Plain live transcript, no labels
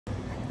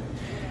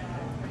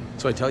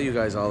So I tell you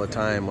guys all the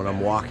time when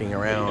I'm walking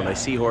around, I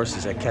see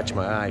horses that catch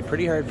my eye.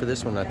 Pretty hard for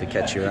this one not to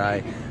catch your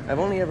eye. I've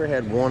only ever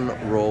had one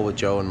roll with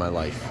Joe in my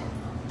life.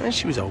 And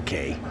she was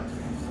okay.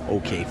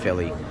 Okay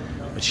filly.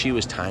 But she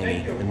was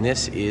tiny. And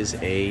this is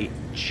a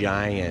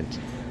giant.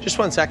 Just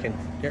 1 second.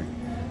 Here.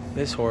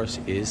 This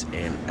horse is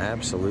an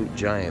absolute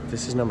giant.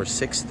 This is number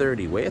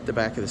 630, way at the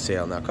back of the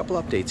sale. Now, a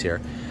couple updates here.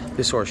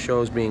 This horse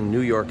shows being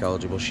New York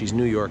eligible. She's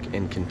New York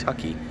and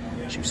Kentucky.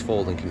 She was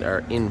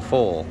in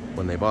foal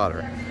when they bought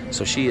her.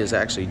 So she is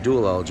actually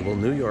dual eligible,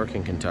 New York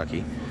and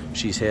Kentucky.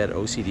 She's had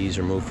OCDs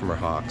removed from her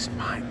hocks.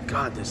 My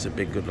God, this is a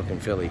big, good-looking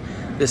filly.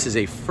 This is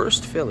a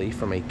first filly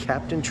from a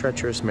Captain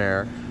Treacherous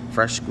mare,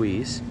 Fresh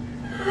Breeze.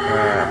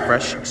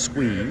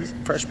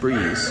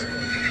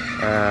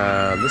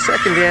 The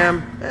second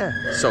dam,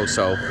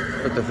 so-so.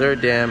 But the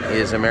third dam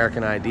is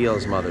American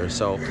Ideal's mother.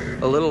 So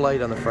a little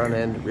light on the front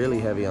end, really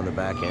heavy on the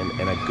back end,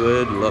 and a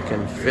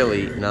good-looking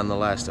filly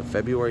nonetheless. A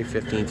February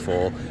 15th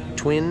foal.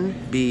 Twin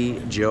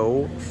B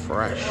Joe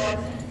Fresh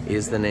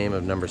is the name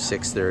of number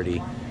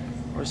 630.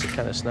 Horse that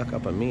kind of snuck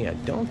up on me. I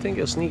don't think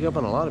it'll sneak up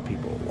on a lot of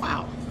people.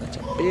 Wow, that's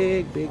a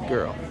big, big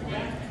girl.